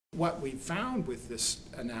What we found with this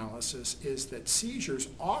analysis is that seizures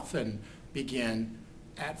often begin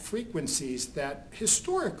at frequencies that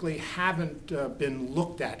historically haven't been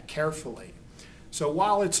looked at carefully. So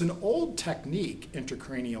while it's an old technique,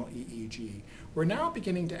 intracranial EEG, we're now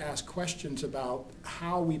beginning to ask questions about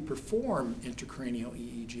how we perform intracranial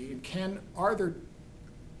EEG and are there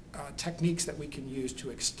techniques that we can use to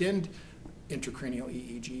extend intracranial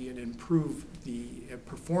EEG and improve the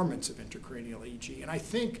performance of intracranial EEG. And I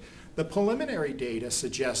think the preliminary data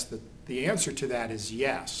suggests that the answer to that is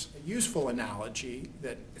yes. A useful analogy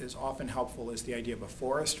that is often helpful is the idea of a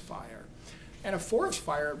forest fire. And a forest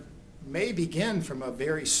fire may begin from a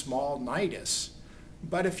very small nidus,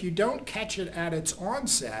 but if you don't catch it at its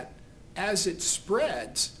onset, as it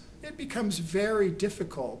spreads, it becomes very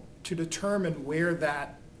difficult to determine where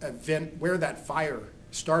that fire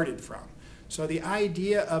started from. So the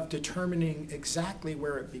idea of determining exactly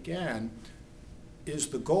where it began is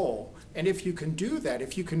the goal. And if you can do that,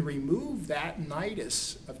 if you can remove that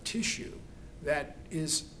nidus of tissue that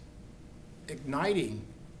is igniting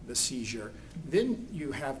the seizure, then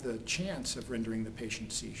you have the chance of rendering the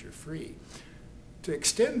patient seizure free. To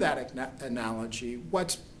extend that analogy,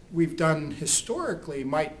 what we've done historically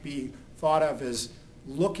might be thought of as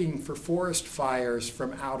looking for forest fires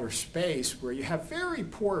from outer space where you have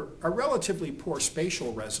a relatively poor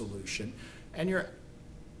spatial resolution,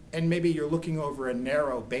 and maybe you're looking over a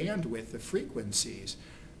narrow bandwidth of frequencies.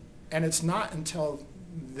 And it's not until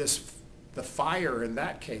the fire in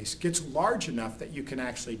that case gets large enough that you can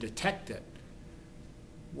actually detect it.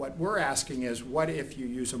 What we're asking is, what if you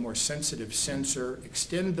use a more sensitive sensor,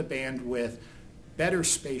 extend the bandwidth, better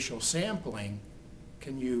spatial sampling,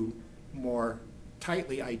 can you more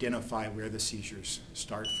tightly identify where the seizures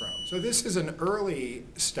start from? So this is an early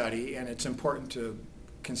study, and it's important to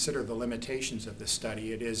consider the limitations of this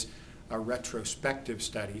study. It is a retrospective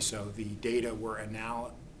study, so the data were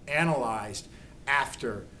analyzed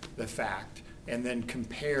after the fact and then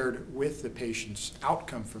compared with the patient's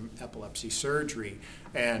outcome from epilepsy surgery.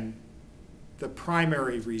 And the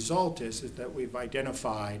primary result is that we've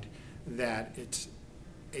identified that it's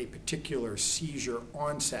a particular seizure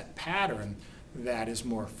onset pattern that is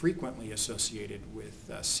more frequently associated with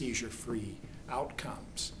seizure-free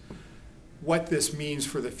outcomes. What this means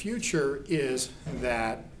for the future is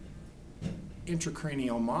that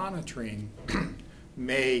intracranial monitoring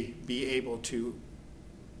may be able to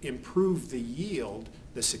improve the yield,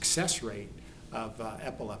 the success rate of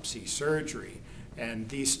epilepsy surgery. And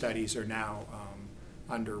these studies are now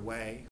underway.